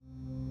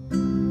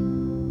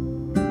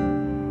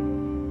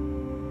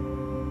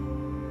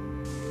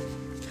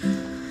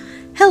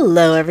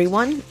Hello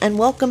everyone, and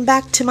welcome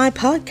back to my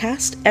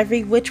podcast,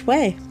 Every Which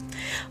Way.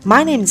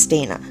 My name is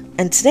Dana,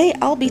 and today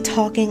I'll be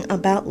talking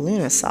about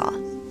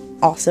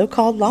Lughnasadh, also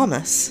called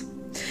Lammas.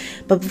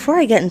 But before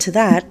I get into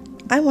that,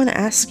 I want to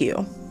ask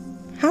you,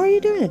 how are you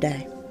doing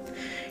today?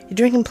 You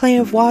drinking plenty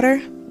of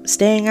water?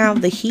 Staying out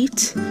of the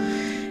heat?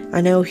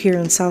 I know here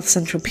in South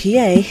Central PA,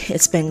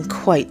 it's been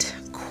quite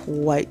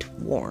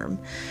warm,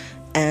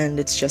 and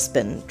it's just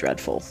been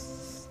dreadful.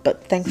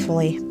 But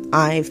thankfully,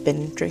 I've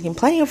been drinking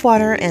plenty of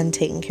water and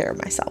taking care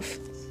of myself.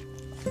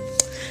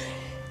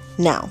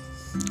 Now,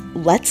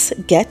 let's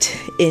get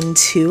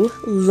into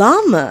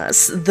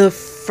Lammas, the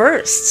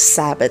first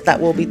Sabbat that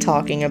we'll be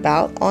talking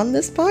about on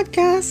this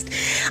podcast.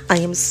 I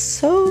am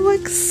so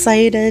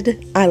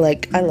excited. I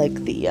like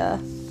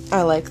the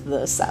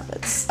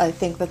Sabbats. I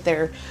think that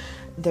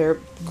they're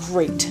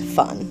great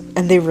fun,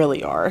 and they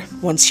really are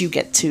once you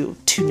get to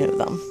know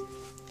them.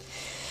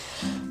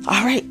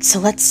 All right, so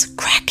let's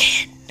crack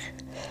in.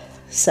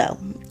 So,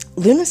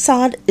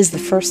 Lughnasadh is the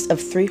first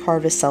of 3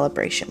 harvest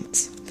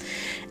celebrations,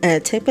 and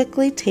it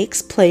typically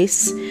takes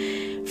place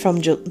from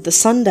the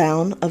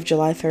sundown of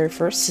July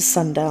 31st to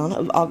sundown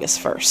of August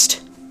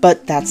 1st,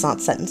 but that's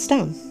not set in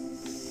stone.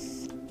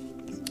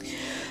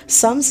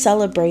 Some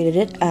celebrated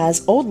it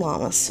as Old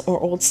Lammas or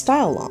Old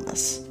Style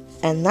Lammas,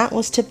 and that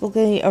was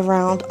typically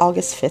around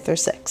August 5th or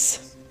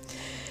 6th.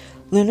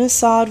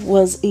 Lughnasadh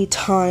was a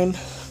time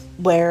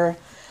where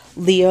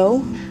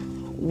Leo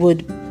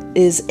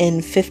is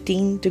in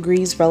 15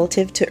 degrees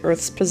relative to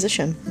Earth's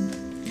position.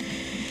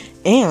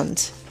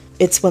 And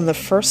it's when the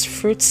first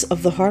fruits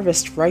of the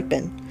harvest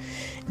ripen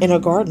in a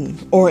garden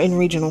or in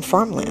regional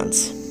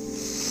farmlands.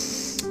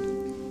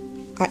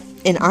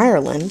 In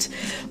Ireland,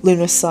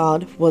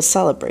 Lughnasadh was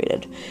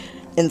celebrated.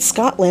 In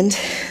Scotland,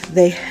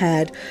 they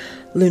had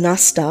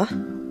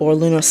Lughnasadh or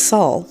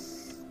Lughnasadh.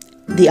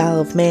 The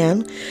Isle of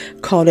Man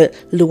called it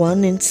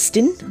Llewellyn.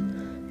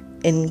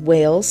 In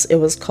Wales, it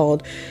was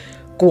called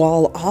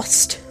Gwal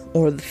Ost,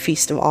 or the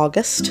Feast of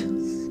August.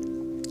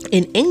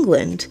 In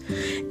England,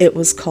 it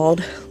was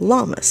called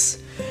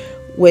Lammas,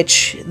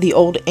 which the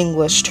Old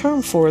English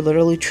term for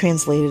literally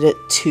translated it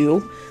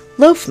to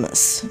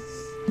Loafmas.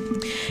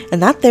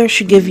 And that there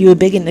should give you a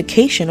big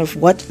indication of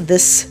what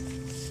this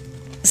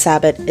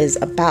Sabbat is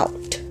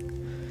about.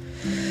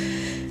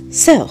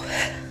 So,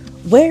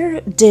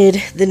 where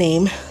did the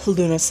name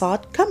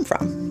Lughnasadh come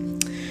from?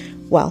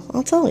 Well,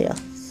 I'll tell you.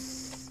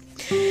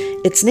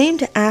 It's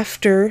named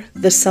after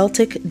the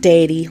Celtic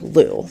deity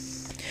Llew,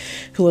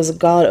 who was a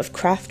god of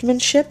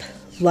craftsmanship,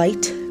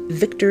 light,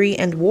 victory,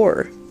 and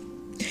war.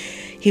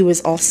 He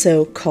was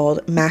also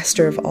called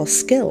Master of all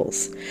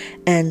skills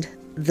and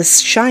the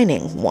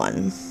Shining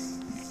One.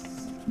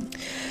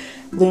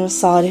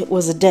 Lughnasadh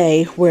was a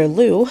day where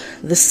Llew,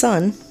 the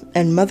sun,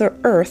 and Mother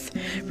Earth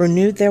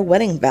renewed their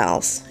wedding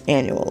vows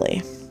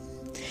annually,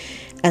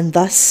 and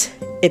thus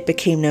it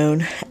became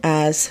known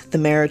as the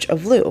Marriage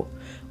of Llew,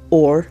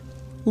 or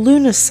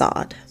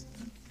Lughnasadh.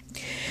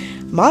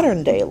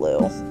 Modern-day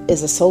Llew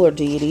is a solar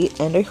deity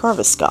and a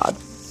harvest god,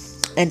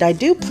 and I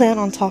do plan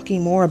on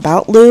talking more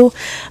about Llew,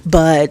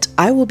 but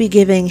I will be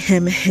giving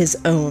him his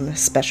own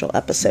special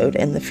episode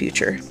in the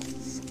future.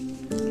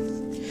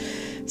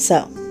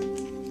 So,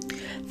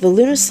 the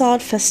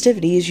Lughnasadh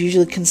festivities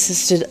usually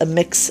consisted a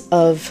mix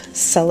of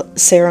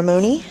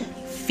ceremony,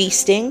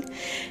 feasting,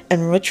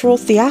 and ritual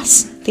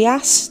theatrics.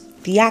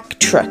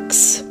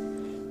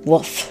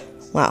 Woof.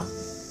 Wow.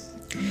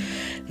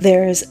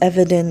 There is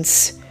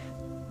evidence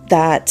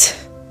that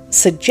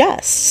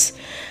suggests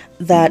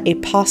that a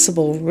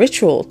possible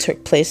ritual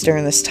took place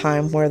during this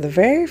time where the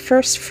very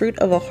first fruit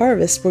of a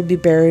harvest would be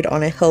buried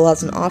on a hill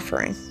as an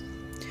offering.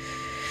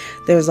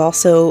 There's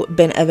also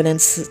been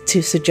evidence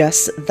to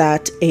suggest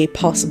that a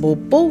possible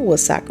bull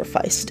was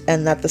sacrificed,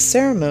 and that the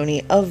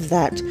ceremony of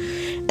that,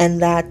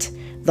 and that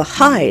the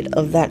hide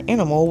of that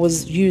animal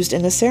was used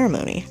in the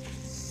ceremony.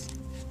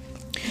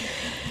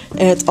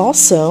 And it's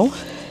also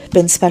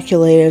been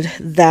speculated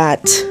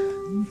that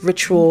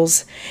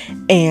rituals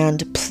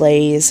and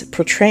plays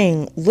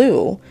portraying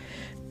Llew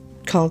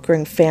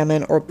conquering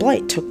famine or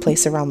blight took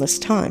place around this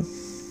time.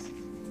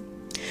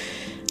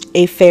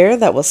 A fair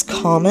that was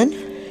common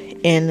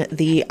in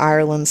the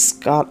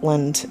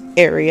Ireland-Scotland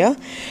area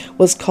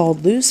was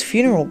called Llew's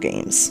Funeral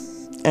Games,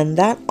 and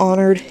that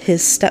honored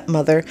his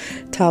stepmother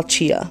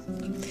Talchia.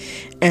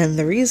 And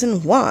the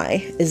reason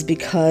why is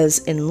because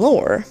in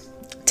lore,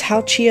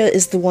 Talchia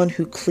is the one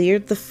who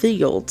cleared the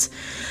fields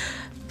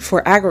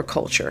for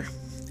agriculture,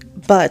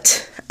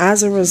 but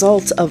as a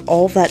result of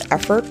all that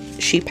effort,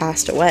 she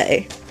passed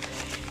away,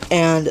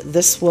 and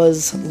this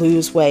was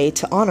Llew's way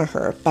to honor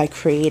her by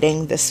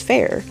creating this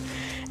fair,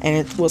 and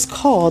it was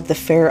called the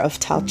Fair of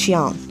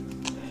Talchian.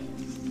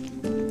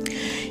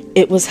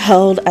 It was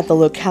held at the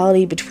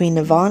locality between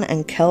Navan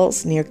and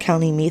Kells near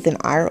County Meath in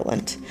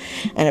Ireland,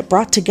 and it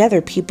brought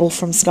together people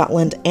from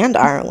Scotland and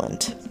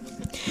Ireland.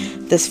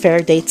 This fair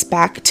dates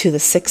back to the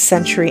 6th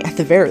century at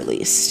the very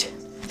least,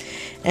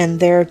 and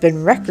there have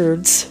been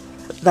records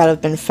that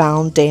have been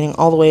found dating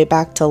all the way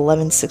back to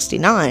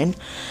 1169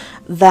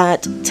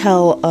 that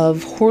tell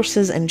of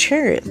horses and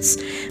chariots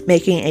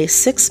making a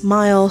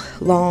 6-mile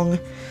long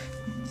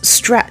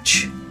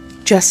stretch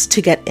just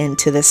to get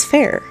into this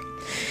fair.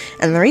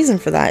 And the reason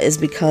for that is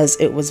because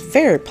it was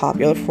very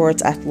popular for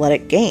its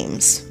athletic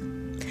games.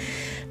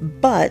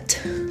 But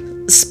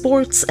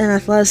sports and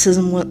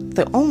athleticism weren't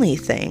the only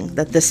thing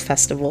that this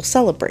festival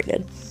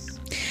celebrated.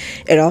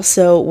 It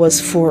also was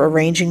for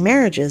arranging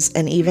marriages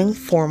and even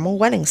formal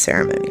wedding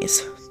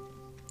ceremonies.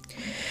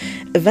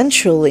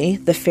 Eventually,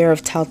 the Fair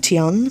of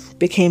Talltyon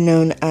became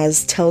known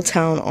as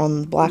Telltown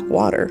on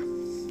Blackwater.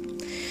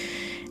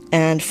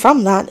 And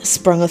from that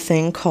sprung a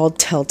thing called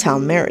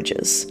Telltown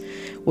marriages,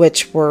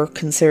 which were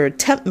considered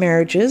temp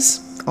marriages,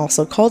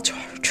 also called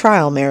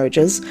trial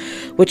marriages,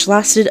 which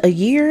lasted a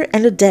year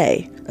and a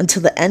day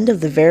until the end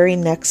of the very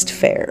next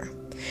fair.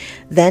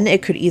 Then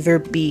it could either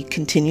be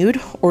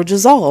continued or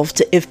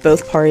dissolved if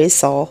both parties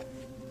saw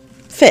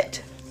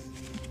fit.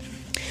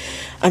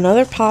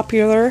 Another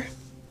popular,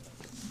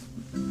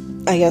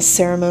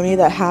 ceremony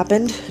that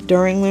happened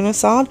during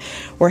Lughnasadh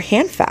were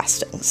hand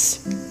fastings.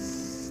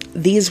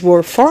 These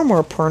were far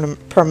more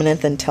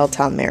permanent than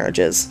Telltown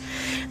marriages.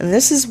 And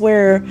this is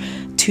where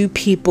two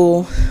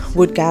people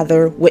would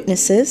gather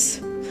witnesses.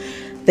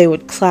 They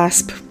would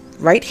clasp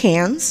right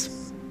hands.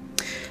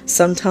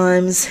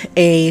 Sometimes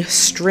a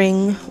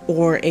string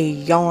or a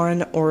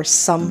yarn or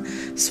some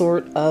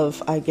sort of,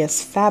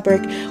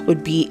 fabric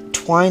would be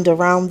twined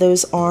around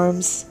those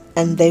arms,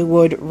 and they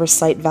would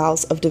recite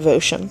vows of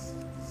devotion.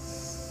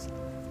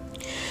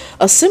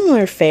 A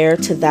similar fair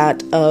to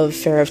that of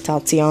Fair of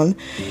Talltyon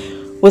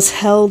was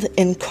held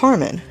in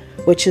Carman,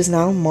 which is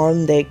now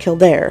modern-day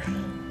Kildare.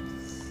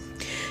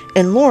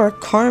 In lore,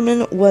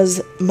 Carman was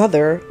the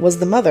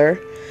mother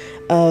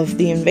of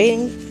the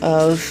invading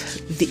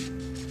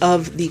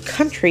of the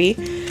country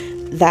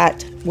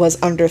that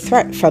was under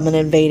threat from an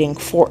invading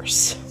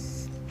force.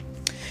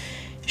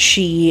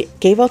 She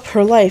gave up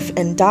her life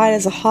and died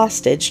as a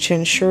hostage to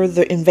ensure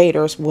the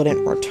invaders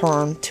wouldn't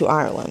return to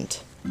Ireland.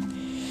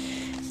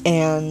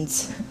 And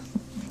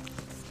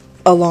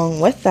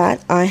along with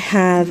that, I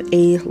have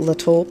a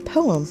little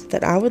poem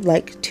that I would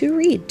like to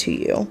read to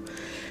you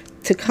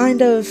to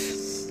kind of,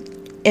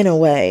 in a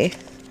way,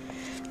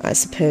 I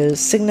suppose,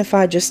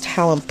 signify just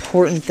how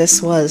important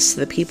this was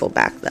to the people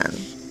back then.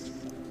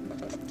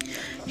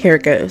 Here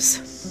it goes.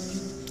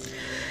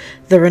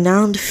 The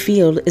renowned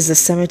field is the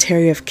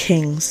cemetery of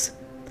kings,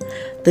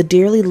 the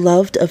dearly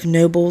loved of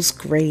nobles'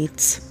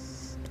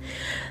 grades.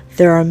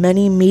 There are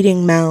many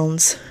meeting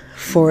mounds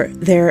for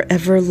their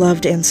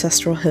ever-loved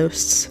ancestral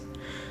hosts,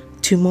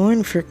 to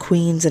mourn for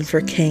queens and for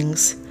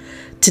kings,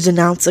 to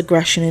denounce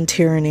aggression and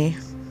tyranny.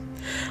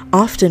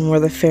 Often were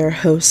the fair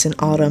hosts in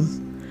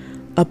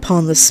autumn,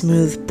 upon the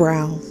smooth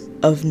brow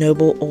of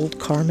noble old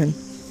Carman.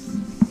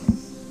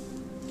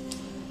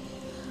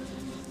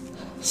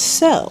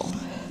 So,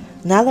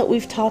 now that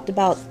we've talked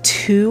about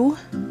two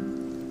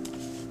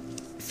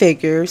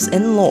figures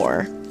in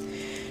lore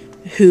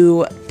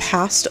who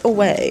passed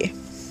away,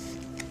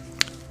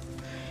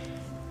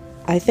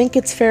 I think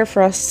it's fair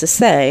for us to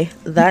say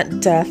that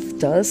death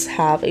does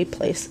have a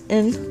place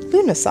in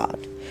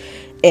Lughnasadh.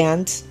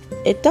 And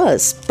it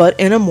does, but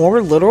in a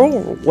more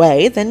literal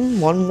way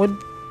than one would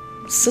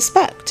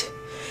suspect.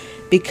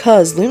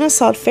 Because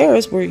Lughnasadh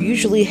fairs were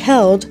usually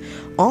held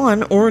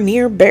on or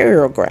near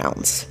burial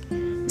grounds.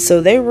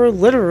 So they were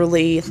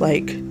literally,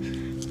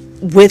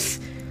 with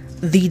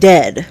the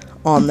dead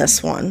on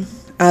this one,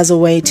 as a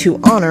way to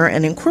honor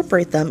and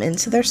incorporate them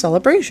into their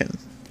celebration.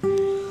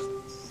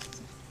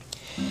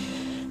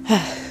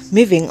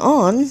 Moving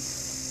on,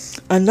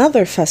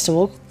 another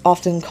festival,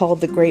 often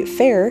called the Great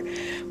Fair,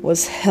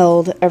 was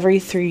held every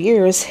 3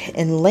 years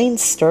in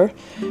Leinster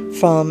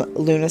from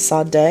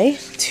Lughnasadh Day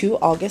to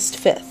August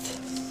 5th.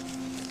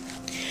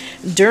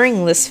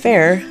 During this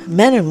fair,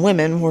 men and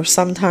women were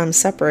sometimes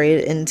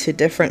separated into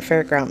different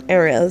fairground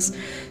areas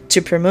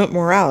to promote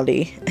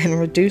morality and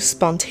reduce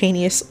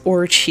spontaneous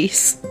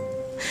orgies.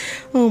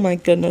 Oh my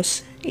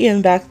goodness,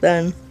 even back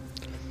then.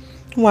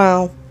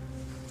 Wow.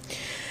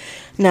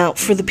 Now,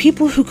 for the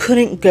people who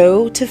couldn't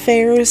go to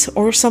fairs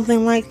or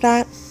something like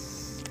that,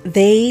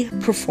 they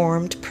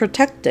performed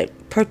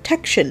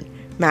protection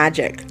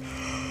magic.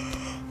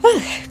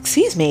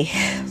 Excuse me.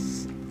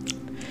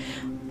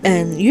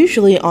 And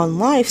usually on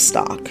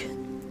livestock.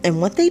 And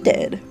what they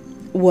did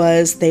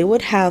was they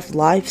would have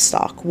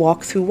livestock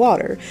walk through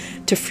water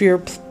to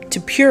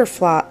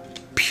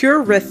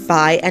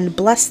purify and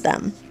bless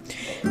them,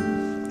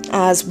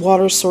 as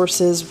water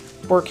sources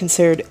were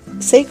considered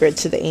sacred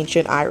to the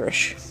ancient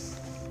Irish.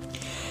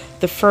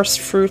 The first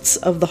fruits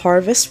of the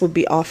harvest would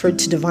be offered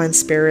to divine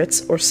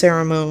spirits or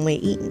ceremonially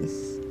eaten.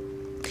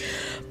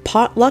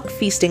 Potluck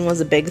feasting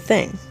was a big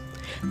thing.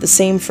 The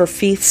same for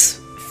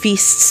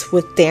feasts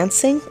with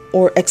dancing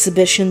or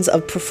exhibitions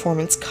of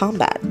performance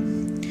combat.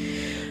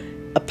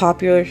 A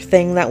popular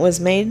thing that was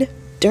made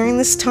during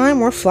this time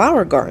were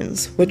flower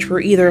gardens, which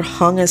were either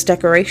hung as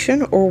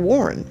decoration or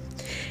worn,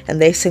 and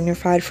they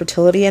signified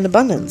fertility and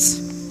abundance.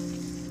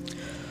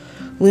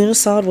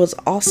 Lughnasadh was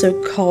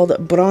also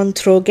called Bron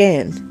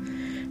Trogain,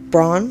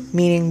 Bron,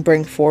 meaning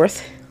bring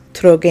forth,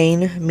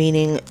 Trogain,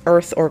 meaning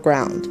earth or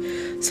ground.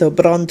 So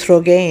Bron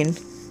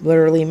Trogain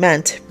literally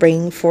meant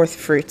bringing forth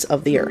fruits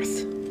of the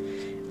earth.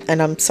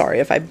 And I'm sorry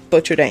if I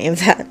butchered any of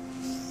that.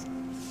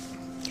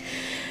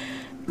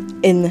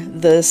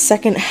 In the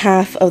second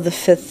half of the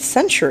 5th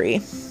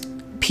century,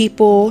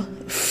 people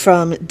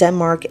from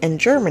Denmark and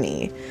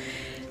Germany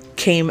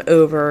came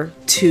over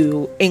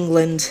to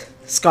England,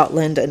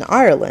 Scotland, and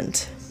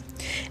Ireland,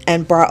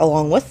 and brought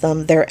along with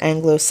them their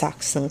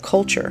Anglo-Saxon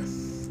culture.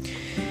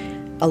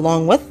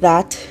 Along with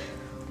that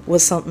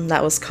was something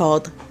that was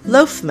called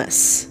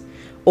Lammas,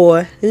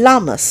 or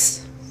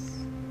Lammas.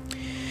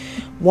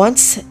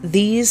 Once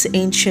these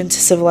ancient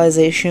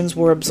civilizations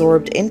were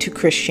absorbed into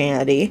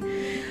Christianity,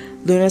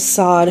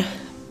 Lughnasadh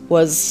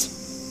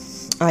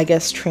was, I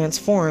guess,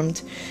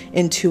 transformed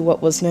into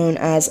what was known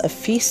as a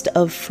feast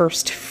of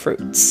first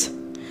fruits.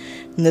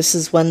 And this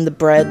is when the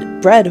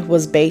bread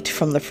was baked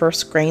from the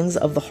first grains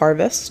of the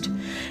harvest,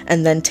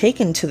 and then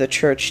taken to the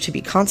church to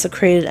be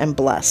consecrated and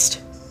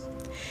blessed.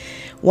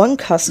 One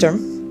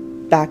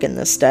custom back in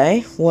this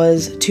day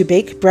was to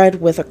bake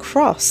bread with a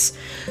cross,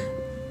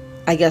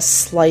 I guess,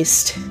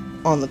 sliced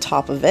on the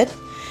top of it,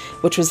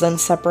 which was then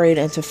separated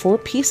into 4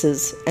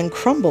 pieces and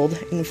crumbled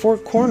in 4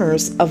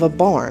 corners of a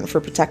barn for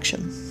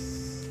protection.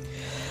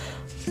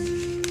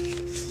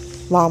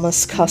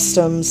 Lammas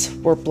customs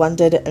were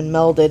blended and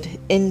melded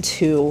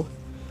into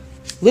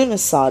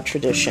Lughnasadh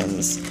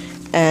traditions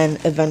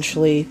and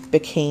eventually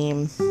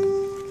became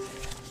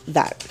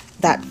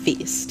that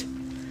feast.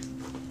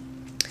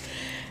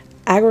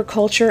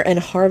 Agriculture and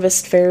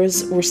harvest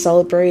fairs were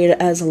celebrated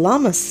as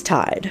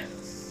Lughnasadh,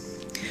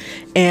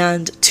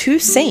 and 2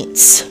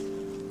 saints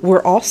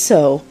were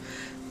also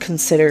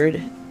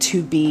considered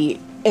to be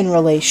in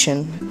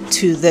relation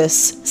to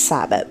this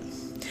Sabbat.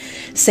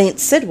 Saint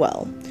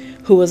Sidwell,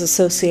 who was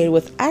associated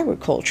with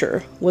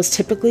agriculture, was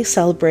typically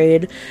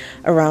celebrated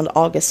around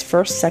August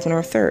 1st, 2nd,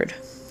 or 3rd.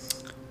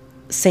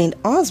 Saint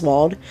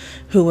Oswald,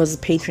 who was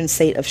the patron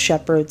saint of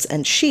shepherds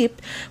and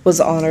sheep, was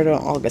honored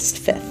on August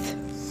 5th.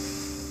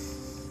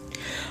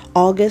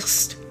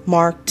 August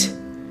marked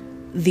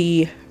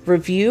the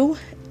review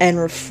and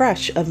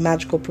refresh of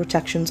magical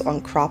protections on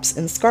crops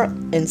in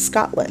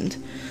Scotland,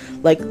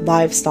 like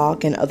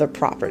livestock and other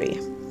property.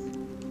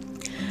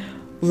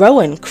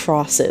 Rowan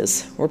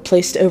crosses were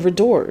placed over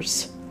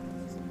doors.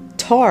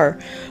 Tar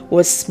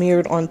was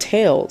smeared on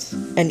tails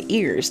and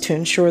ears to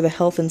ensure the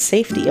health and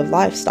safety of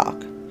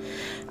livestock,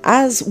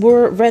 as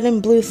were red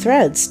and blue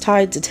threads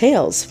tied to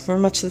tails for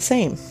much the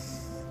same.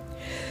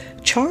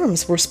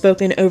 Charms were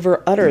spoken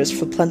over udders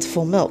for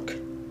plentiful milk,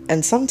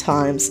 and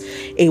sometimes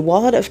a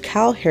wad of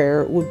cow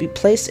hair would be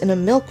placed in a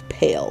milk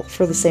pail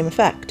for the same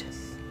effect.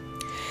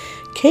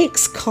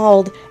 Cakes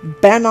called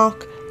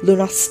Bannock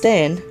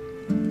Lughnasadh,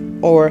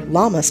 or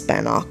Lammas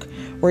Bannock,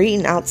 were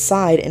eaten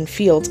outside in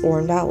fields or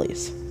in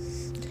valleys.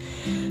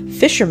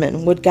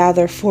 Fishermen would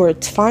gather for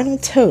its final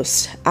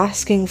toast,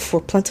 asking for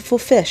plentiful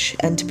fish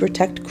and to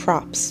protect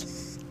crops.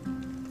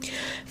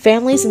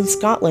 Families in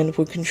Scotland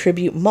would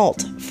contribute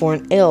malt for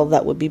an ale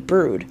that would be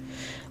brewed,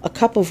 a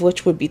cup of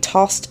which would be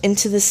tossed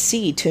into the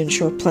sea to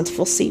ensure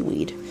plentiful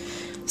seaweed.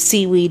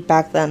 Seaweed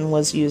back then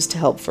was used to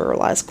help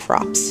fertilize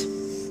crops.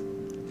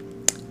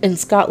 In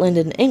Scotland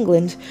and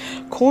England,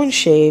 corn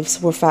shaves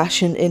were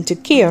fashioned into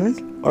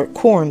cairn, or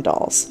corn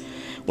dolls,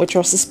 which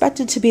are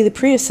suspected to be the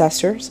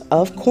predecessors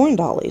of corn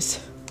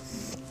dollies.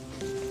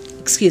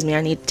 Excuse me,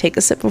 I need to take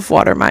a sip of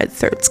water. My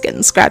throat's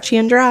getting scratchy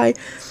and dry.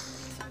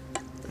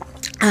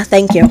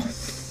 Thank you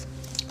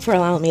for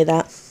allowing me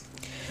that.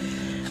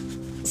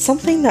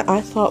 Something that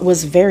I thought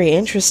was very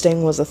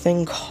interesting was a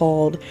thing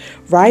called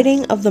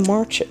Riding of the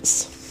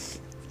Marches.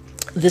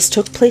 This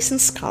took place in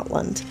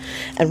Scotland,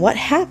 and what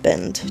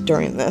happened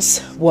during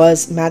this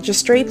was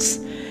magistrates,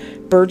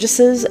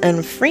 burgesses,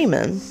 and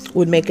freemen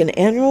would make an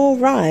annual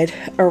ride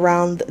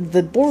around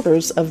the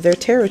borders of their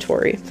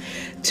territory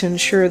to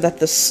ensure that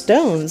the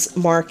stones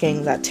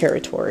marking that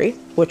territory,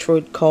 which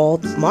were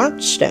called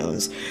march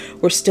stones,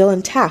 were still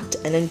intact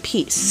and in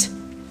peace.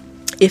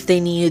 If they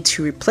needed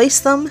to replace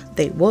them,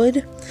 they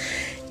would.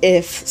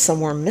 If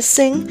some were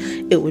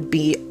missing, it would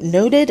be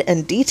noted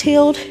and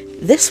detailed.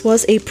 This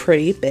was a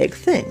pretty big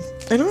thing,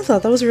 and I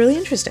thought that was really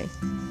interesting.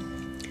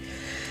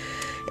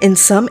 In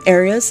some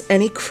areas,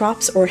 any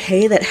crops or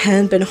hay that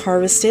hadn't been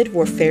harvested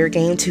were fair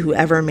game to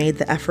whoever made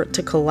the effort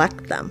to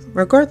collect them,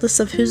 regardless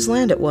of whose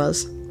land it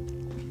was.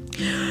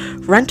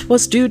 Rent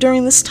was due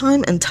during this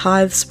time, and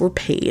tithes were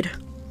paid.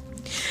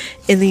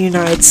 In the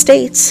United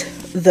States,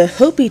 the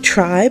Hopi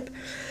tribe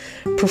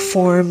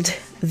performed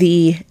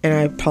and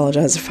I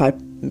apologize if I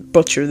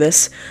butcher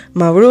this,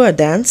 Marua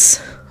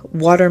dance,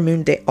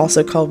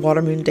 also called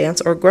water moon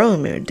dance or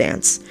growing moon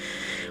dance,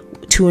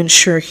 to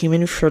ensure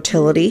human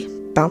fertility,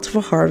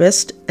 bountiful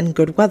harvest, and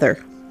good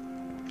weather.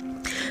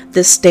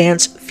 This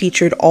dance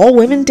featured all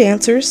women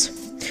dancers,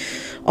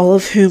 all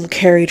of whom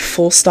carried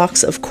full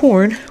stalks of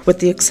corn, with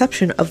the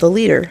exception of the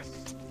leader,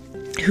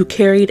 who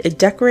carried a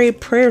decorated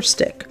prayer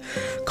stick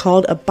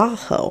called a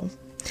baho,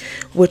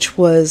 which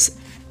was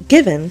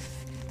given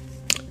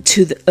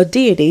to a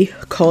deity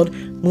called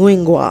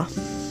Muingwa,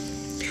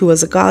 who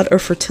was a god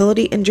of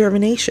fertility and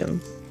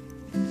germination.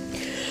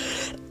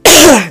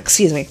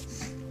 Excuse me.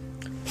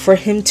 For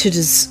him to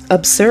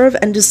observe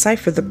and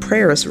decipher the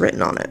prayers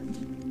written on it.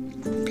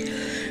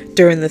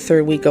 During the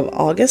third week of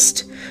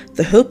August,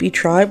 the Hopi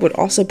tribe would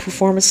also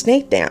perform a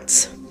snake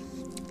dance,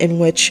 in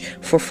which,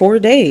 for 4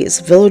 days,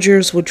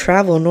 villagers would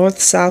travel north,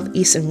 south,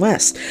 east, and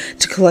west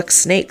to collect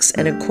snakes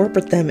and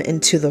incorporate them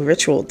into the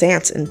ritual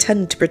dance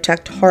intended to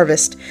protect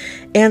harvest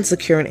and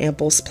secure an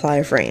ample supply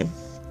of rain.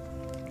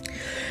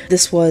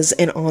 This was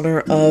in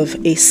honor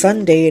of a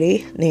sun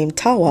deity named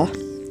Tawa.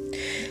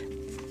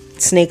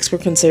 Snakes were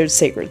considered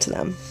sacred to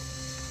them.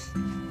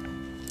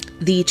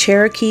 The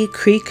Cherokee,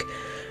 Creek,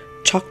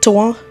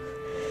 Choctaw,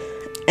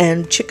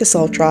 and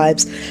Chickasaw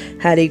tribes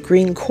had a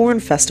green corn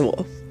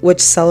festival, which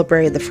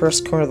celebrated the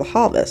first corn of the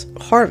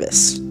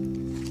harvest,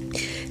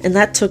 and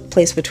that took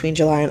place between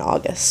July and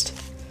August.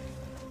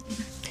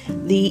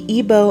 The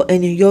Igbo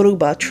and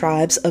Yoruba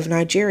tribes of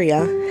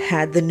Nigeria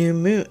had the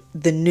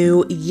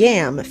New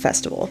Yam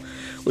festival,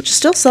 which is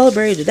still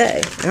celebrated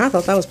today, and I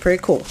thought that was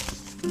pretty cool.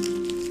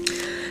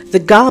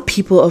 The Ga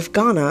people of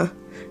Ghana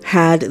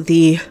had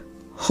the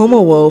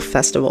Homowo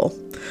festival,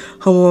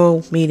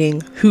 Homo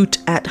meaning hoot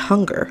at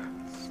hunger,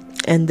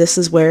 and this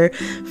is where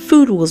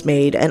food was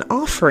made and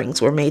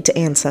offerings were made to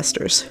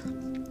ancestors.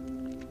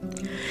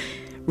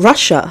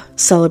 Russia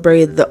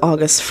celebrated the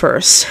August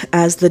 1st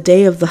as the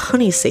day of the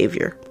honey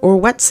savior, or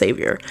wet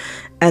savior,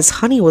 as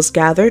honey was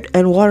gathered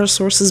and water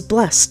sources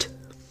blessed.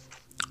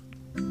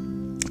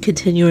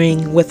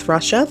 Continuing with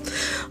Russia,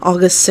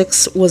 August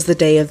 6th was the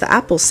day of the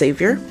apple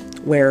savior,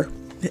 where,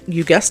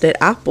 you guessed it,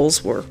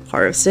 apples were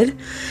harvested,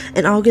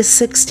 and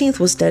August 16th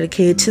was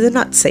dedicated to the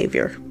nut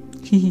savior.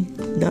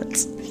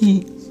 Nuts.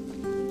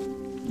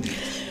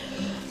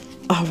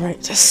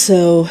 Alright,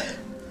 so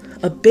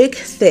a big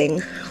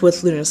thing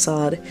with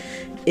Lughnasadh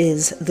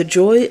is the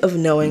joy of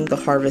knowing the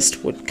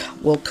harvest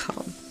will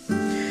come.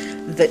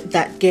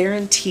 That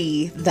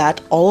guarantee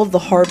that all of the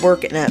hard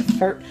work and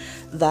effort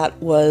that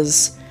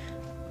was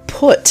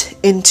put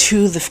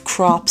into the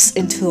crops,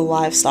 into the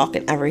livestock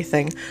and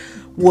everything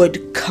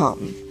would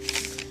come.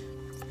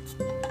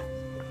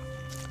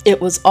 It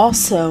was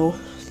also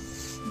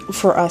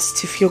for us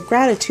to feel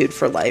gratitude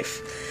for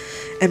life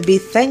and be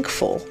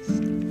thankful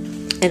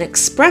and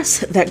express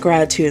that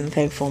gratitude and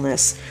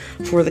thankfulness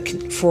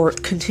for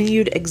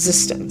continued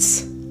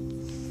existence.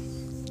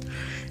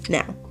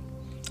 Now,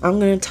 I'm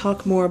going to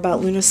talk more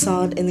about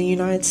Lughnasadh in the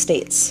United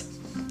States.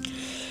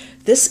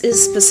 This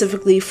is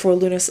specifically for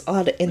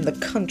Lughnasadh in the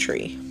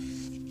country.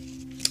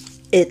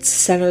 It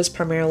centers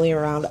primarily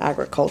around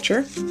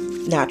agriculture,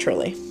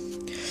 naturally.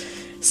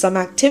 Some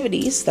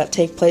activities that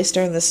take place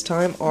during this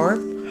time are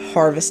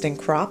harvesting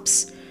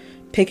crops,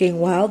 picking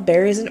wild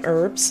berries and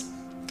herbs,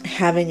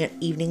 having an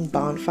evening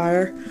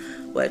bonfire,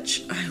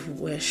 which I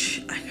wish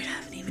I could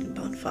have an evening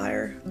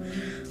bonfire.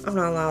 I'm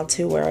not allowed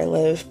to where I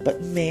live,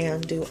 but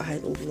man, do I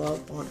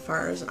love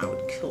bonfires, and I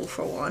would kill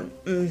for one.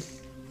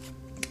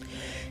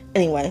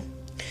 Anyway,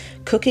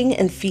 cooking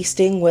and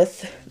feasting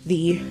with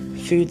the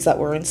foods that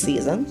were in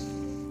season,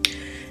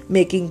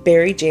 making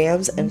berry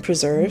jams and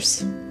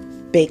preserves,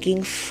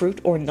 baking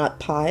fruit or nut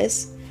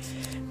pies,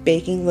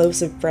 baking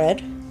loaves of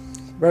bread,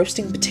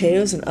 roasting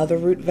potatoes and other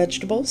root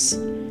vegetables.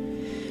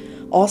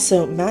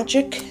 Also,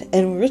 magic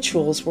and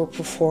rituals were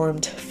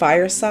performed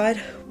fireside,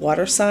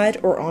 waterside,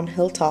 or on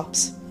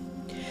hilltops.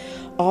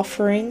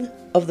 Offering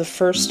of the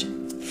first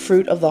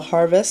fruit of the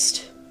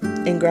harvest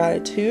in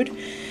gratitude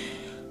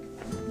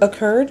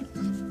occurred,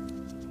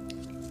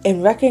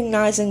 and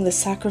recognizing the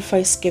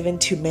sacrifice given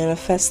to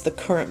manifest the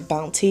current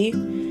bounty.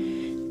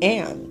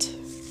 And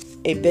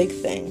a big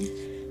thing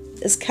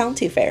is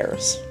county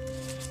fairs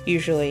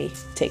usually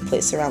take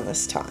place around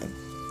this time.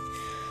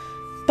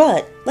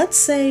 But let's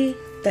say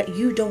that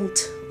you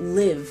don't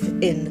live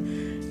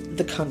in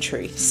the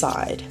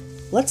countryside.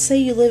 Let's say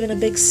you live in a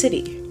big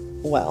city.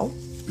 Well,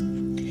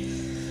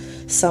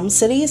 some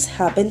cities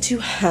happen to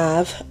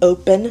have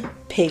open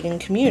pagan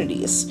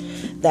communities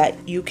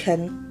that you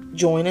can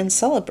join and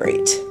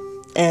celebrate.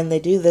 And they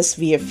do this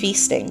via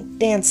feasting,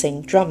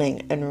 dancing,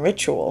 drumming, and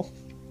ritual.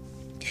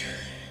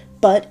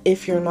 But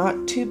if you're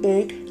not too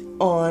big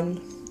on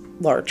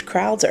large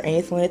crowds or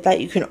anything like that,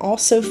 you can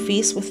also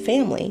feast with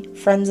family,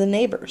 friends, and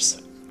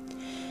neighbors.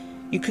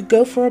 You could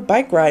go for a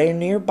bike ride in a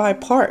nearby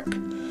park,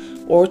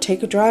 or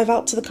take a drive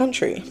out to the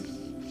country.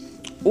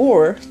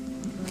 Or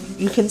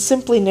you can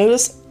simply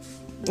notice,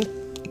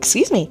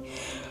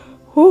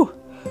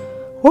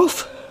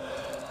 woof.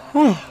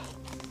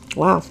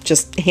 Wow,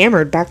 just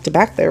hammered back to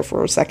back there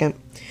for a second.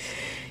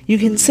 You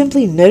can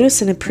simply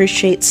notice and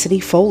appreciate city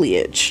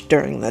foliage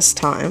during this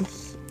time,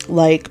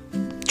 like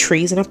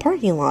trees in a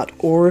parking lot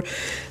or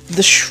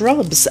the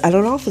shrubs at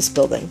an office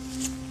building.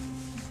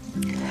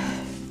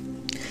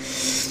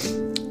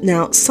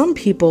 Now, some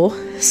people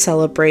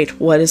celebrate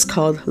what is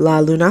called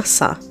La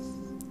Lughnasadh,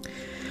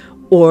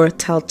 or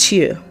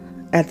Talchiu,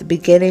 at the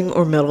beginning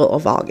or middle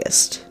of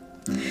August.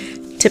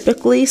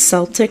 Typically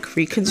Celtic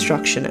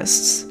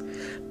Reconstructionists,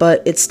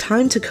 but it's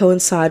time to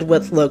coincide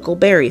with local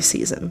berry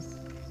season.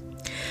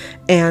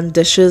 And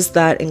dishes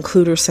that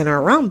include or center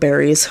around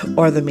berries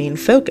are the main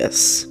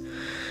focus.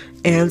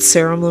 And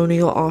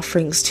ceremonial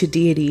offerings to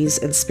deities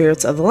and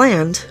spirits of the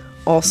land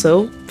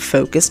also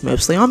focus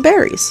mostly on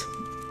berries.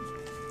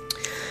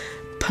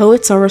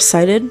 Poets are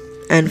recited,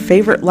 and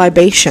favorite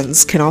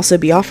libations can also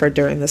be offered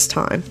during this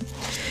time.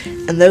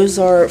 And those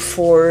are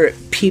for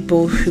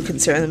people who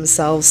consider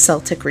themselves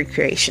Celtic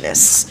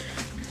recreationists.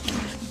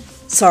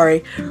 Sorry,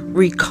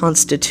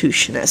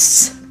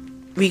 reconstitutionists.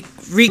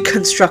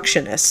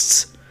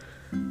 Reconstructionists.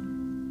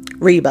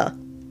 Reba.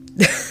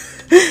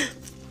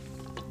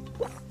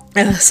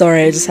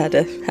 Sorry, I just had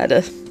to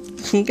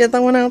get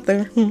that one out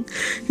there.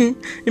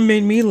 It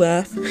made me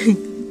laugh.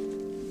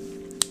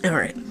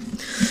 Alright.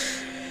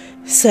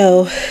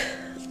 So,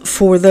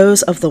 for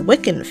those of the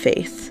Wiccan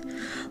faith,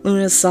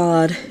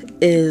 Lughnasadh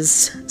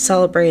is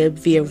celebrated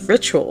via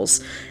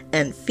rituals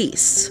and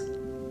feasts.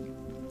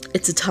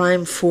 It's a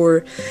time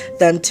for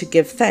them to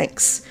give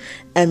thanks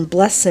and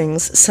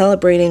blessings,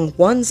 celebrating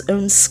one's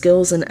own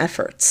skills and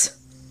efforts.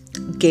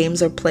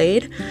 Games are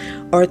played,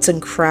 arts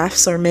and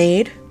crafts are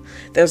made,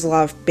 there's a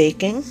lot of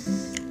baking,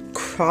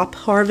 crop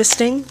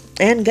harvesting,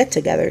 and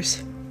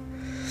get-togethers.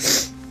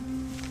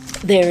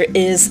 There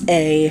is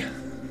a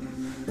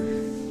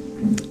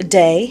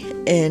day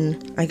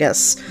in, I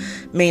guess,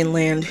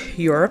 mainland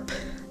Europe,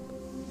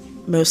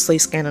 mostly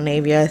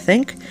Scandinavia, I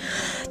think,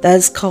 that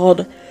is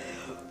called,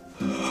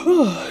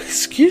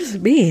 excuse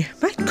me,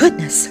 my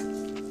goodness,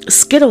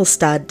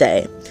 Lughnasadh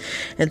Day.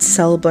 It's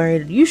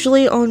celebrated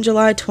usually on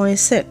July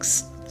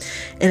 26th,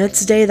 and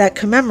it's a day that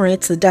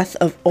commemorates the death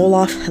of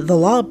Olaf the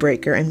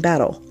Lawbreaker in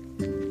battle.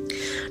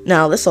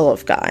 Now, this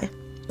Olaf guy,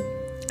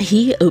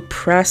 he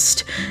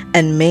oppressed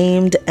and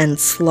maimed and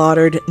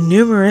slaughtered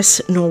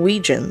numerous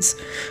Norwegians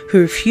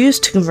who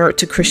refused to convert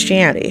to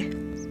Christianity.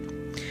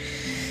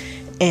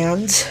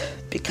 And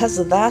because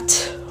of that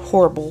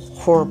horrible,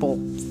 horrible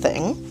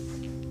thing,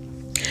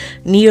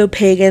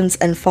 neo-pagans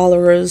and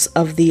followers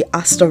of the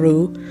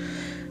Astaru,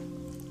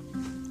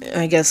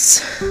 I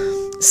guess,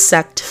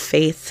 sect,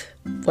 faith,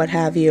 what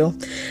have you,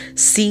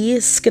 see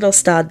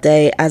Lughnasadh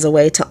Day as a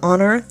way to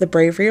honor the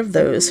bravery of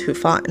those who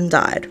fought and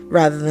died,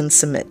 rather than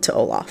submit to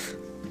Olaf.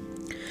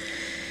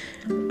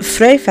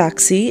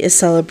 Freyfaxi is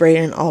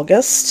celebrated in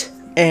August,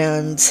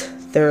 and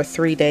there are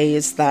 3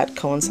 days that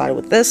coincide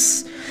with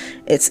this.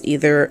 It's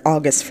either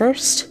August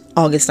 1st,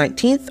 August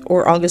 19th,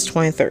 or August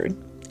 23rd.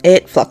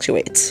 It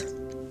fluctuates.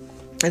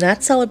 And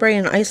that's celebrated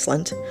in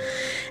Iceland,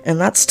 and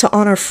that's to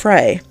honor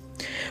Frey,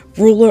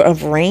 ruler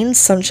of rain,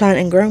 sunshine,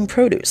 and growing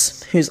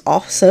produce, who's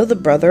also the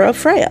brother of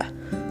Freya.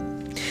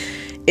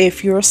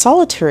 If you're a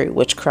solitary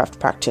witchcraft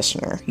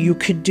practitioner, you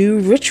could do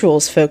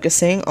rituals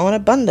focusing on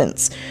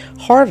abundance,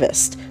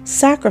 harvest,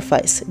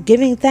 sacrifice,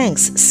 giving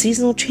thanks,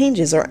 seasonal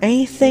changes, or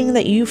anything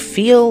that you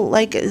feel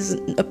like is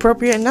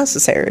appropriate and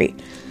necessary.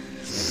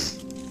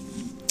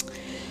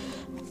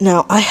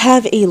 Now, I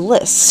have a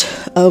list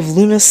of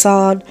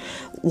Lughnasadh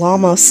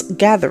Lammas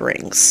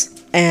gatherings,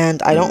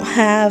 and I don't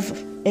have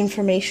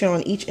information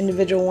on each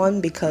individual one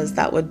because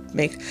that would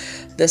make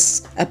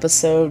this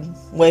episode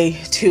way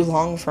too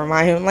long for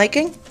my own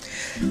liking,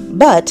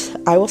 but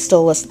I will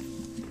still list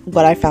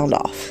what I found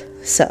off.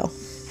 So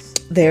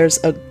there's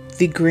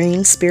the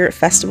Green Spirit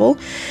Festival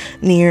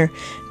near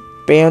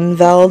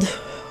Brandveld,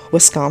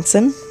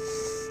 Wisconsin,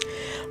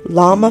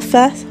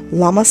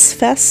 Lammas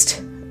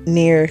Fest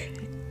near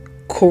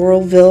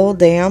Coralville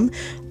Dam,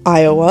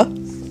 Iowa,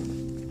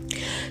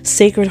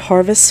 Sacred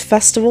Harvest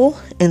Festival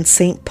in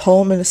St.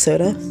 Paul,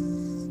 Minnesota,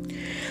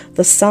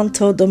 the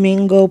Santo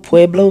Domingo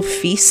Pueblo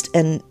Feast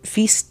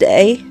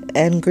Day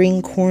and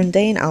Green Corn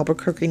Day in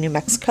Albuquerque, New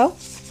Mexico,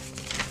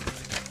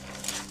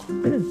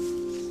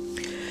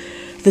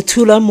 the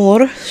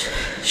Tullamore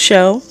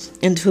Show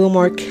in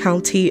Tullamore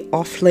County,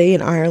 Offaly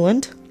in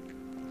Ireland,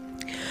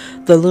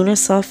 the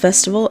Lughnasadh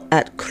Festival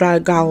at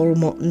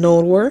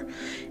Craigalmore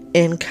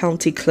in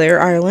County Clare,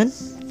 Ireland,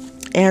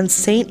 and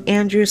St.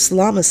 Andrew's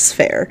Lammas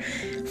Fair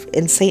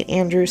in St.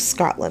 Andrews,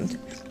 Scotland.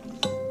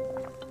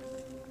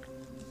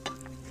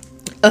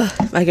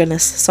 My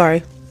goodness,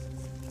 sorry.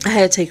 I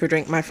had to take a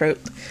drink. My throat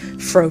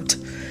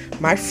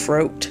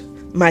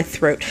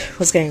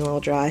was getting a little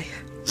dry.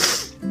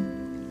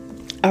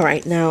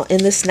 Alright, now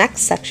in this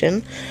next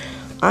section,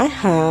 I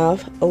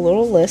have a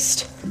little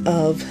list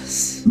of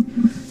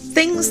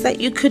things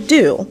that you could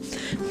do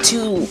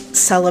to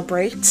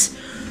celebrate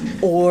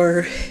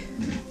or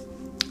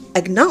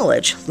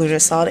acknowledge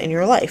Lughnasadh in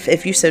your life,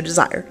 if you so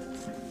desire.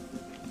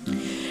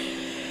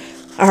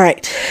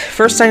 Alright,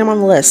 first item on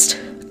the list,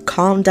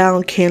 calm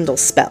down candle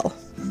spell.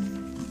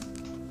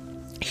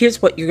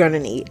 Here's what you're going to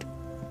need.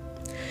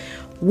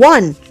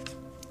 1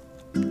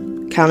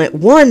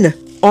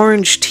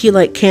 orange tea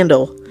light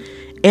candle,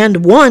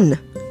 and 1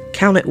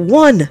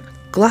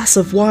 glass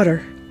of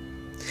water.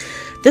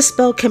 This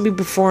spell can be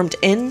performed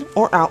in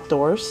or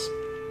outdoors.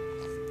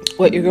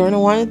 What you're going to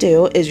want to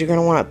do is you're going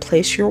to want to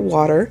place your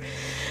water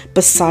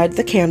beside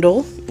the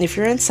candle if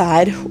you're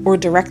inside, or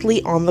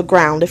directly on the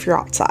ground if you're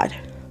outside.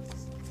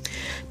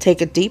 Take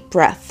a deep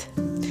breath.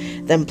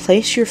 Then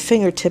place your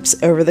fingertips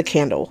over the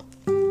candle.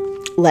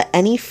 Let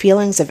any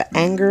feelings of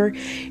anger,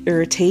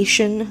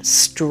 irritation,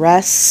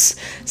 stress,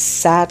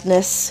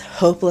 sadness,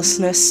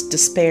 hopelessness,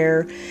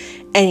 despair,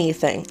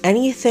 anything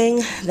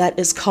that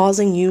is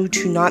causing you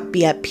to not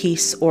be at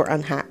peace or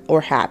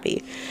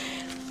happy,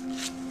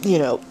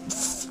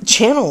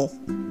 channel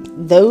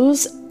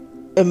those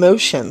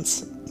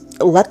emotions.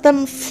 Let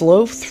them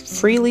flow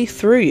freely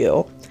through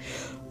you.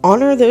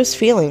 Honor those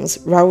feelings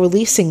while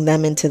releasing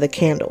them into the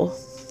candle.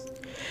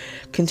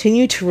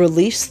 Continue to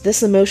release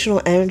this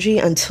emotional energy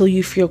until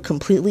you feel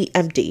completely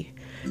empty,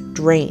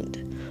 drained,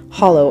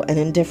 hollow, and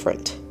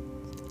indifferent.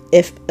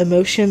 If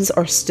emotions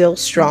are still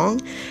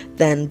strong,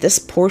 then this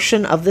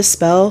portion of the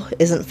spell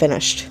isn't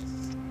finished.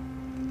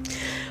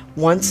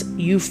 Once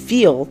you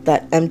feel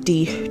that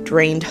empty,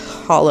 drained,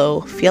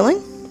 hollow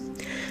feeling,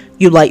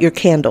 you light your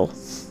candle.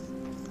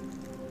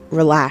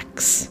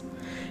 Relax.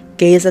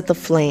 Gaze at the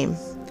flame.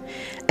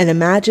 And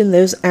imagine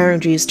those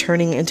energies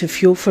turning into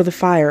fuel for the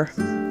fire,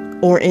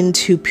 or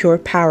into pure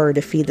power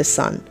to feed the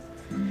sun.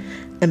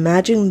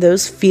 Imagine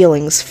those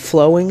feelings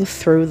flowing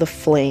through the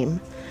flame,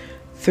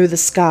 through the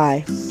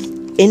sky,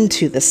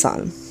 into the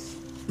sun.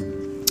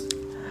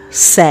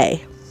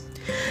 Say,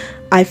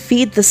 I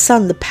feed the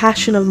sun the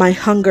passion of my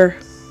hunger.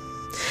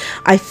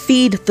 I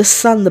feed the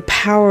sun the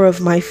power of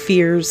my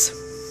fears.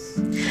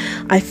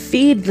 I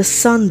feed the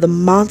sun the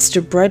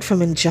monster bred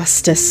from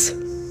injustice.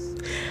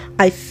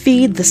 I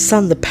feed the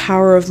sun the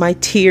power of my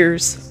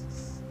tears.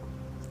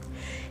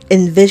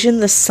 Envision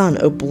the sun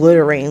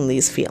obliterating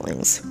these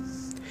feelings.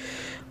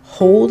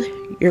 Hold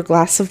your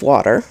glass of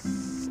water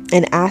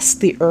and ask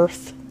the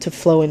earth to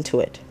flow into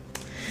it.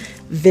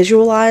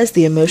 Visualize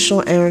the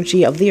emotional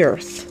energy of the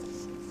earth.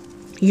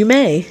 You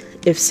may,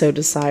 if so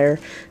desire,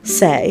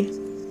 say,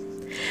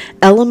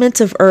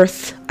 Element of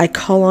earth, I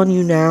call on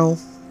you now.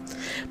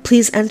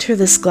 Please enter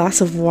this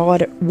glass of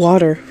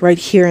water right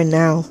here and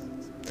now.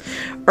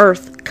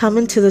 Earth, come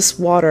into this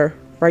water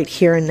right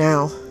here and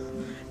now.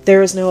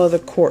 There is no other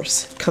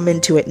course. Come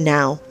into it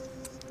now.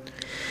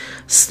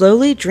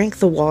 Slowly drink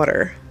the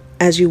water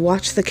as you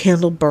watch the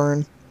candle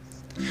burn.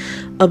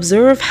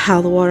 Observe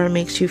how the water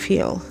makes you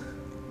feel.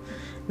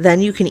 Then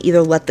you can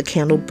either let the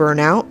candle burn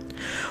out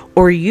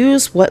or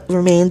use what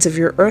remains of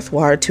your earth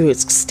water to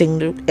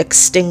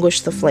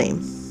extinguish the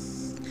flame.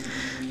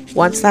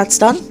 Once that's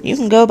done, you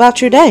can go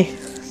about your day.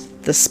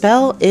 The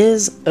spell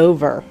is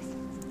over.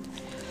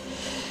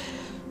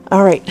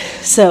 Alright,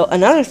 so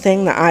another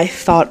thing that I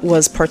thought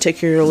was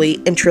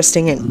particularly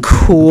interesting and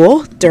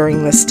cool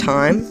during this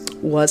time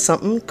was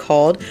something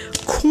called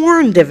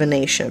corn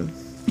divination.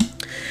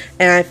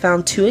 And I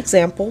found two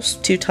examples,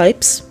 two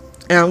types,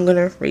 and I'm going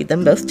to read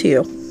them both to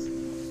you.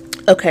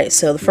 Okay,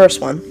 so the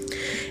first one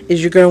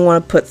is you're going to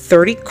want to put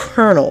 30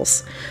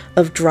 kernels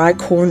of dry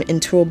corn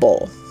into a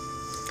bowl.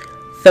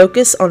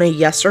 Focus on a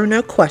yes or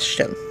no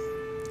question.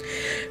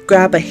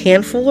 Grab a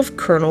handful of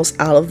kernels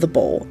out of the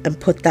bowl and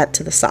put that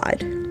to the side.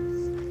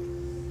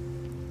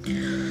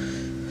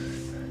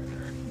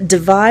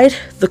 Divide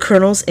the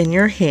kernels in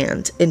your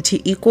hand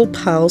into equal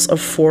piles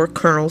of 4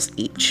 kernels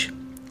each.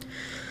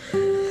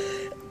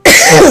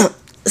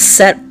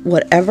 Set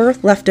whatever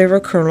leftover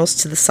kernels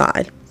to the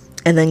side,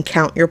 and then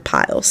count your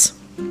piles.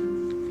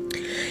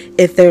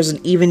 If there's an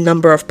even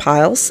number of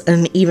piles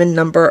and an even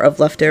number of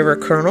leftover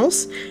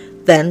kernels,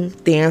 then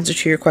the answer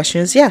to your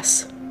question is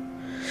yes.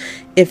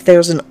 If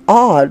there's an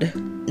odd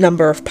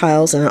number of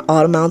piles and an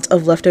odd amount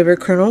of leftover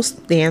kernels,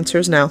 the answer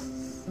is no.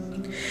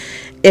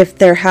 If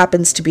there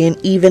happens to be an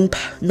even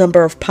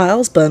number of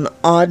piles but an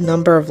odd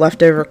number of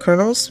leftover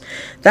kernels,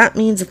 that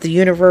means that the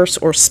universe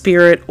or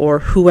spirit or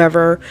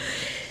whoever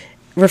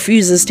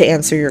refuses to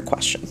answer your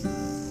question.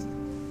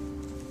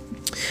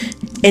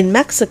 In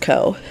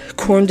Mexico,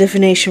 corn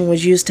divination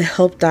was used to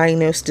help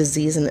diagnose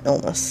disease and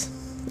illness.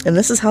 And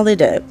this is how they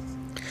did it.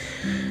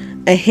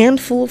 A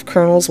handful of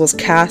kernels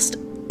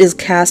is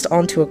cast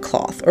onto a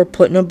cloth or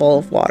put in a bowl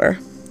of water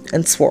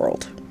and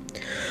swirled.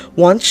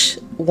 Once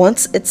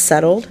it's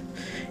settled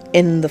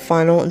in the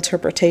final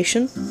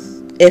interpretation,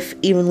 if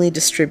evenly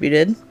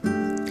distributed,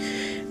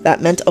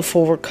 that meant a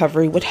full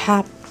recovery would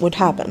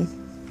happen.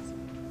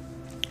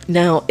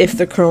 Now, if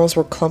the kernels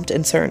were clumped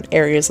in certain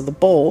areas of the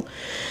bowl,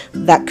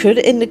 that could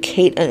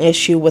indicate an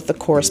issue with the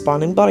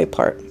corresponding body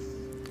part.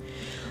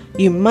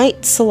 You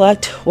might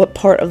select what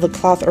part of the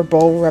cloth or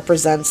bowl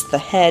represents the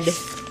head,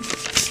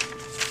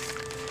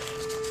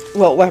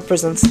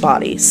 represents the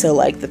body. So,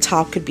 like, the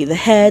top could be the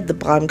head, the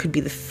bottom could be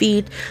the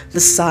feet,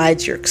 the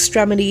sides your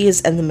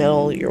extremities, and the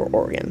middle your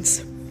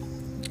organs.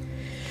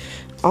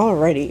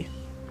 Alrighty.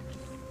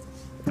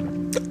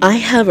 I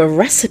have a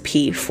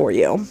recipe for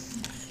you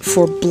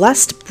for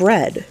blessed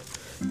bread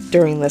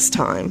during this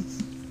time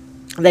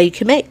that you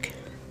can make.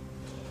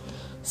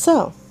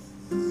 So,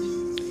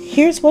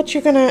 here's what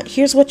you're gonna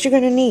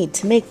need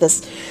to make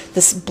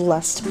this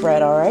blessed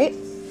bread, alright?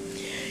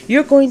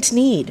 You're going to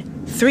need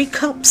 3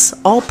 cups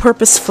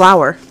all-purpose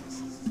flour,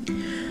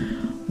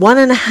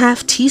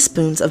 1.5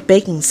 teaspoons of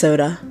baking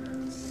soda,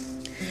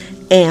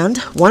 and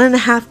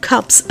 1.5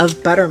 cups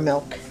of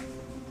buttermilk.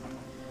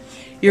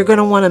 You're going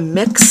to want to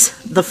mix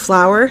the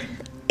flour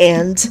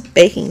and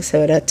baking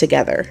soda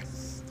together.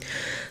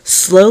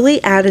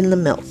 Slowly add in the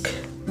milk.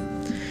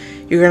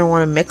 You're going to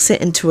want to mix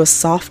it into a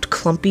soft,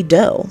 clumpy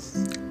dough,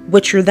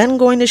 which you're then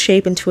going to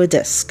shape into a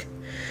disc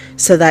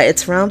so that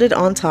it's rounded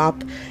on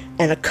top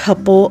and a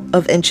couple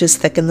of inches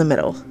thick in the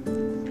middle.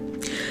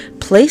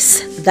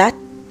 Place that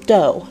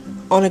dough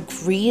on a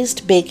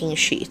greased baking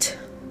sheet.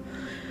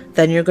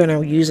 Then you're going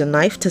to use a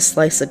knife to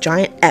slice a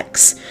giant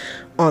X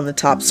on the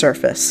top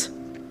surface,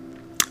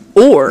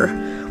 or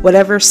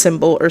whatever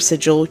symbol or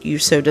sigil you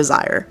so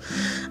desire.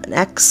 An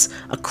X,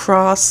 a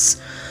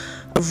cross,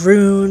 a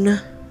rune,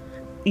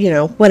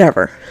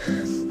 whatever.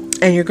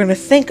 And you're going to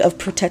think of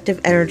protective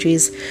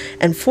energies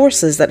and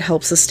forces that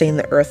help sustain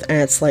the earth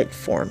and its light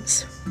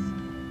forms.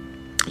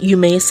 You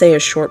may say a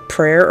short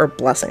prayer or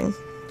blessing.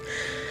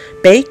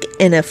 Bake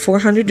in a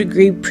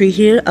 400-degree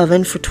preheated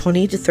oven for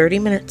 20 to 30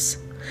 minutes.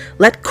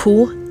 Let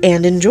cool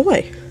and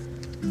enjoy.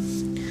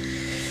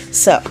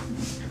 So,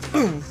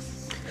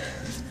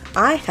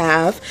 I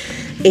have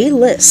a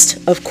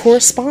list of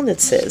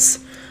correspondences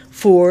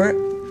for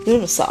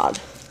Lughnasadh.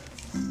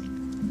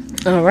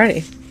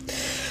 Alrighty.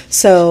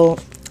 So,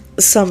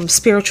 some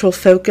spiritual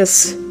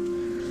focus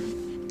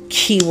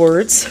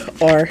keywords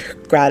are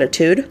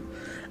gratitude,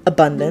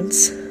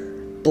 abundance,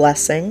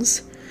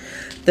 blessings,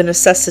 the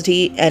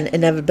necessity and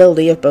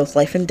inevitability of both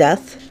life and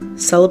death,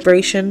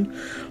 celebration,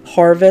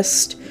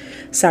 harvest,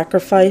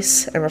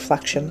 sacrifice, and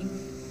reflection.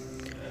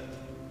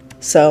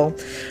 So,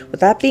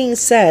 with that being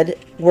said,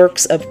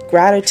 works of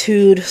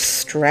gratitude,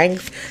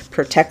 strength,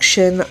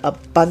 protection,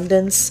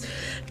 abundance,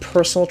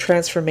 personal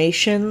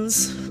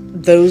transformations,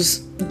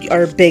 those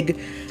are big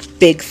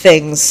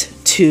things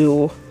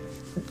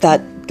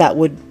that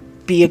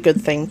would be a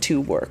good thing to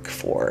work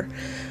for.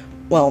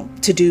 Well,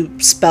 to do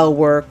spell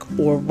work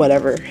or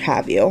whatever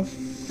have you.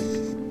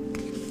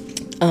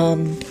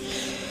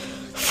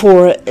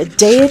 For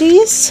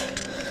deities,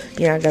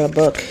 I got a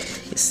book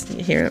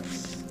here.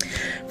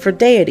 For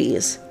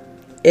deities,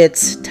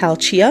 it's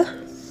Talchia,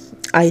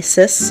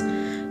 Isis,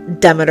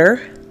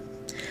 Demeter,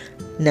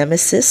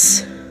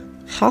 Nemesis,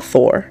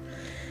 Hathor,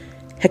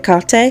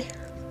 Hecate,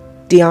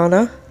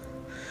 Diana,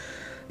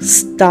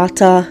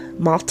 Stata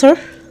Mater,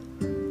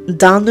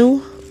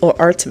 Danu, or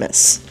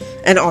Artemis.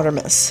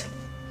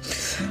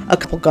 A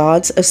couple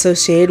gods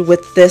associated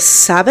with this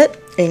Sabbat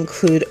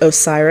include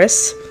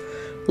Osiris,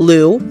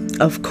 Lu,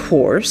 of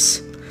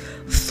course,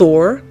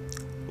 Thor,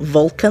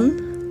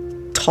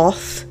 Vulcan,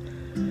 Thoth,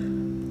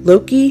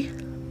 Loki,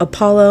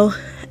 Apollo,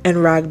 and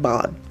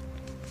Ragbod.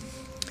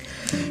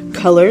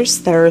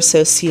 Colors that are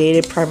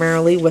associated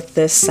primarily with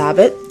this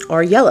Sabbat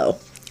are yellow,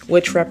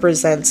 which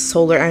represents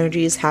solar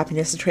energies,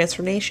 happiness, and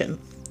transformation.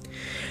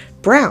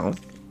 Brown,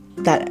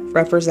 that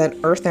represent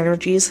earth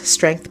energies,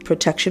 strength,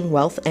 protection,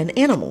 wealth, and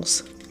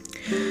animals.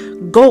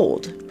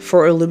 Gold,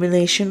 for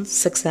illumination,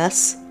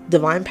 success,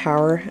 divine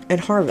power, and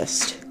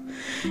harvest.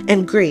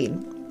 And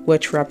green,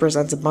 which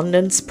represents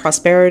abundance,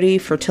 prosperity,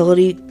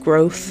 fertility,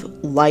 growth,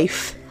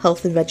 life,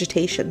 health, and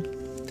vegetation.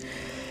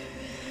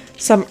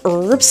 Some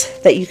herbs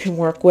that you can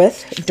work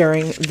with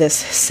during this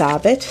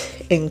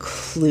Sabbat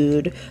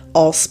include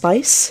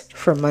allspice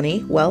for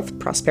money, wealth,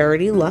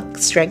 prosperity, luck,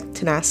 strength,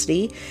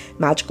 tenacity,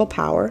 magical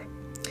power.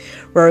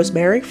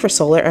 Rosemary for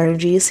solar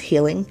energies,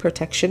 healing,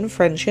 protection,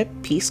 friendship,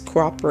 peace,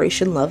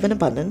 cooperation, love, and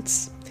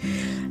abundance.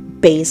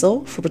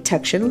 Basil for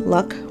protection,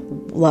 luck,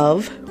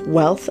 love,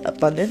 wealth,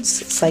 abundance,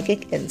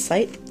 psychic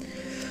insight.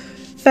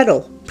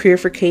 Fennel,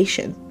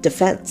 purification,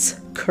 defense,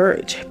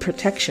 courage,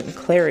 protection,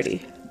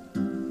 clarity.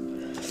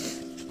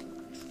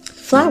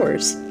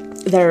 Flowers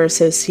that are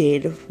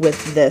associated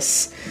with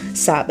this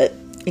Sabbat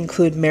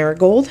include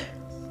marigold,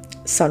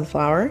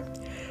 sunflower,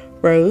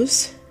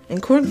 rose,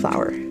 and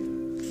cornflower.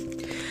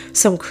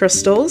 Some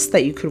crystals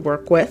that you could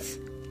work with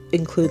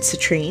include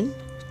citrine,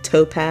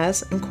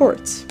 topaz, and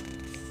quartz.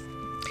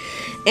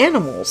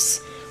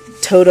 Animals,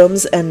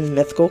 totems, and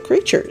mythical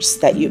creatures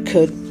that you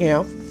could,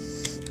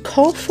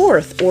 call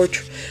forth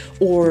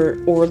or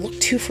look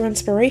to for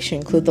inspiration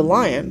include the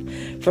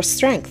lion for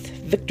strength,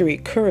 victory,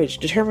 courage,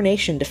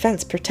 determination,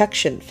 defense,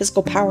 protection,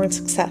 physical power, and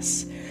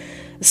success.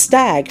 The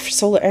stag for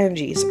solar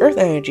energies, earth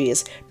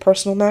energies,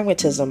 personal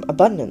magnetism,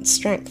 abundance,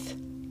 strength.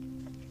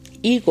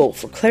 Eagle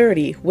for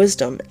clarity,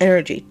 wisdom,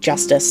 energy,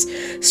 justice,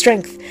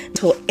 strength,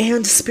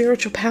 and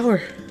spiritual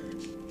power.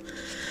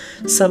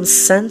 Some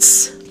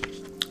scents,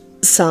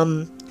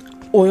 some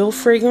oil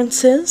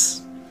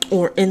fragrances,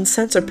 or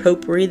incense or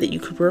potpourri that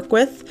you could work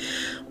with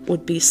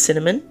would be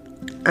cinnamon,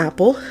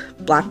 apple,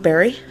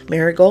 blackberry,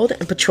 marigold,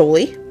 and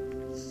patchouli.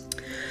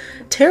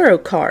 Tarot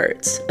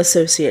cards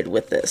associated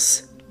with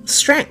this: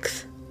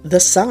 strength, the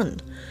sun,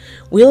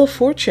 wheel of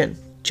fortune,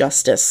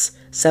 justice,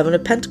 7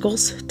 of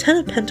pentacles, 10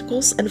 of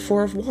pentacles, and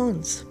 4 of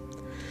wands.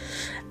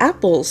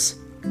 Apples,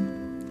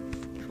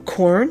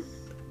 corn,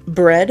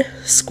 bread,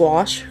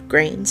 squash,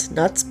 grains,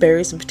 nuts,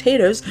 berries, and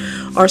potatoes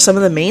are some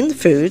of the main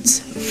foods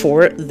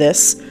for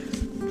this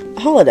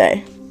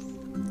holiday.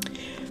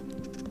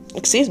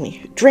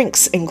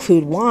 drinks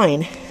include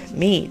wine,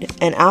 mead,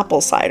 and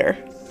apple cider.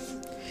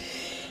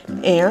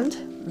 And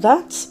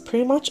that's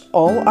pretty much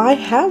all I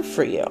have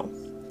for you.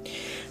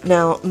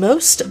 Now,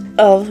 most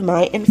of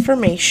my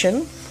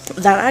information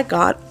that I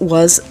got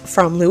was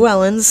from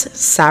Llewellyn's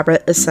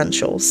Sabbat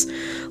Essentials,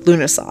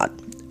 Lughnasadh,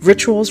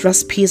 Rituals,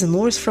 Recipes, and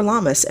Lores for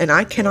Lammas, and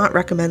I cannot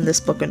recommend this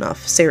book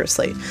enough,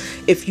 seriously.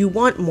 If you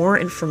want more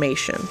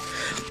information,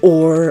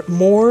 or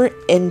more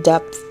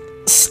in-depth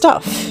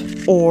stuff,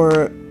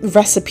 or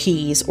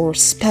recipes, or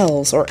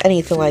spells, or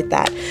anything like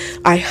that,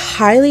 I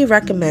highly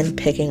recommend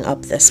picking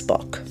up this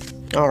book.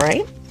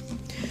 Alright?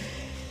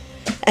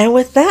 And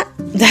with that,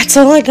 that's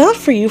all I got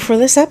for you for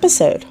this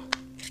episode.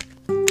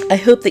 I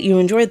hope that you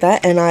enjoyed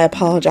that, and I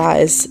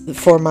apologize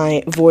for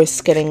my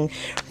voice getting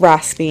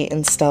raspy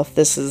and stuff.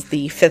 This is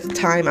the 5th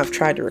time I've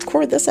tried to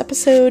record this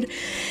episode,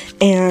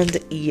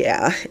 and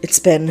yeah, it's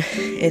been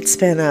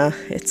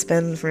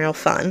real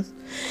fun.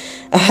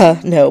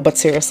 No, but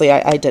seriously,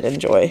 I did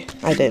enjoy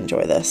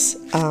this.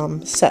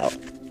 So,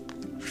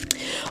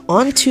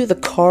 on to the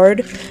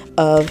card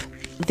of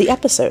the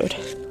episode.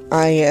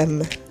 I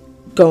am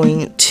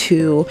going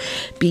to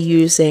be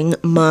using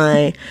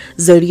my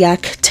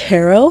Zodiac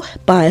Tarot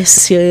by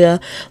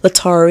Celia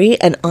Latari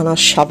and Ana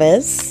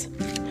Chavez,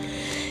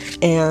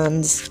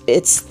 and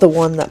it's the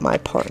one that my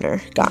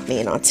partner got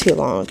me not too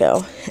long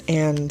ago,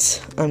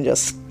 and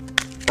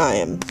I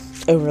am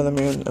over the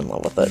moon in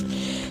love with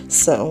it.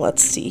 So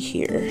let's see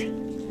here.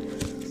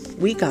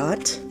 We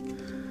got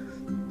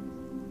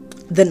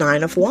the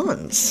 9 of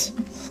Wands.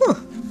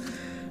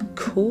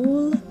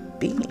 Cool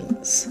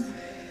beans.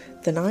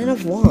 The 9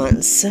 of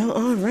Wands. So,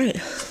 alright,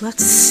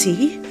 let's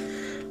see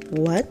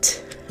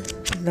what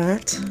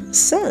that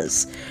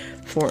says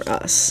for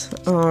us.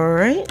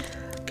 Alright,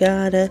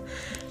 gotta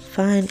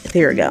find,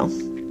 there we go.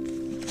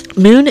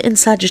 Moon in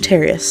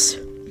Sagittarius.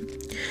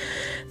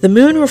 The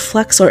moon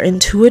reflects our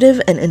intuitive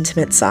and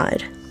intimate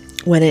side.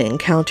 When it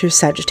encounters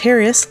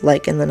Sagittarius,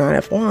 like in the 9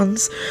 of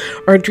Wands,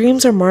 our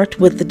dreams are marked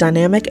with the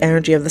dynamic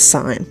energy of the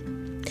sign.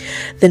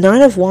 The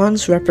 9 of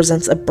Wands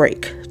represents a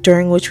break,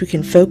 during which we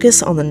can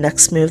focus on the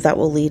next move that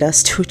will lead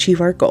us to achieve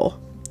our goal.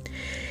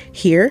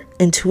 Here,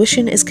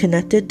 intuition is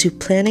connected to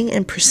planning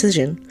and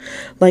precision,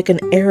 like an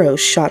arrow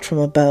shot from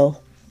a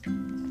bow.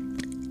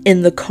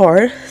 In the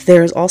card,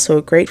 there is also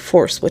a great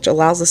force which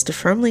allows us to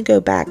firmly go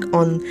back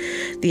on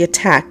the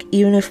attack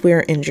even if we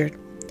are injured.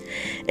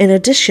 In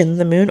addition,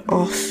 the moon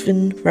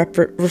often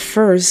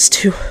refers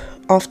to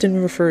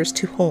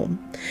home.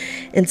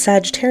 In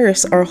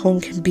Sagittarius, our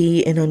home can be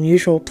in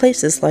unusual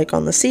places like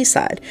on the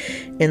seaside,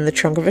 in the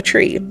trunk of a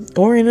tree,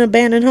 or in an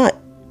abandoned hut.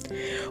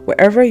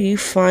 Wherever you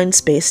find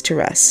space to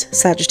rest,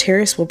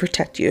 Sagittarius will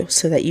protect you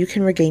so that you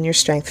can regain your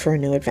strength for a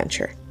new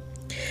adventure.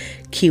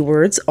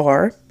 Keywords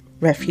are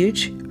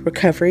refuge,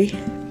 recovery,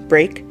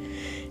 break,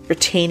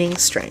 retaining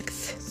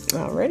strength.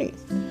 Alrighty.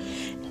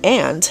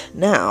 And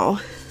now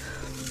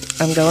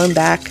I'm going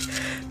back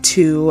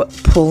to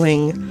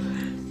pulling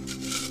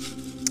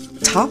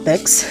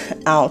topics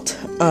out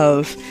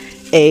of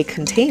a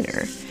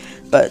container,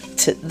 but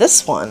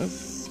this one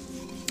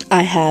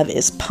I have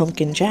is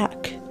Pumpkin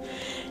Jack,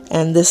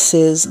 and this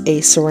is a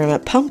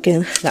ceramic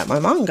pumpkin that my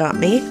mom got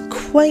me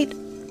quite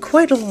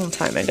a long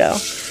time ago.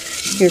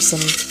 Here's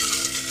some,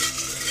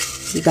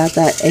 we got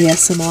that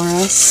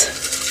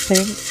ASMRS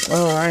thing.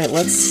 Alright,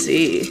 let's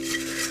see,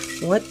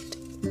 what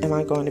am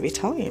I going to be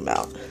talking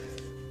about?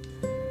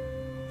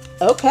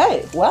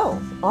 Okay,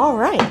 well,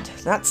 alright,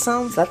 that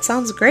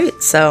sounds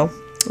great, so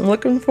I'm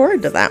looking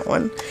forward to that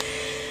one.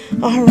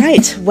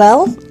 Alright,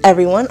 well,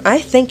 everyone, I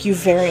thank you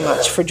very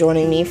much for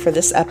joining me for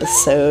this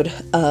episode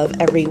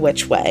of Every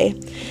Which Way.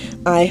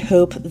 I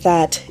hope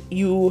that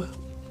you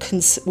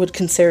would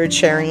consider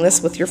sharing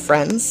this with your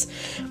friends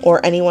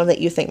or anyone that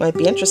you think might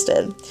be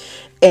interested.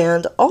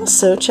 And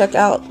also check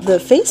out the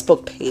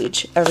Facebook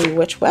page, Every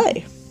Which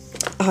Way.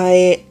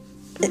 I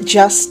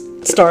just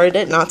started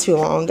it not too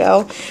long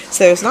ago,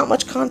 so there's not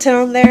much content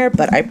on there,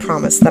 but I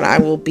promise that I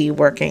will be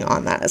working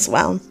on that as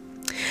well.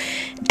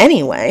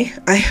 Anyway,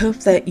 I hope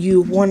that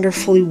you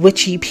wonderfully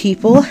witchy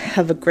people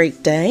have a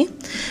great day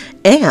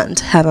and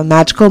have a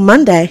magical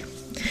Monday.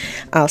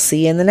 I'll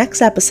see you in the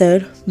next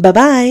episode.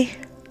 Bye-bye.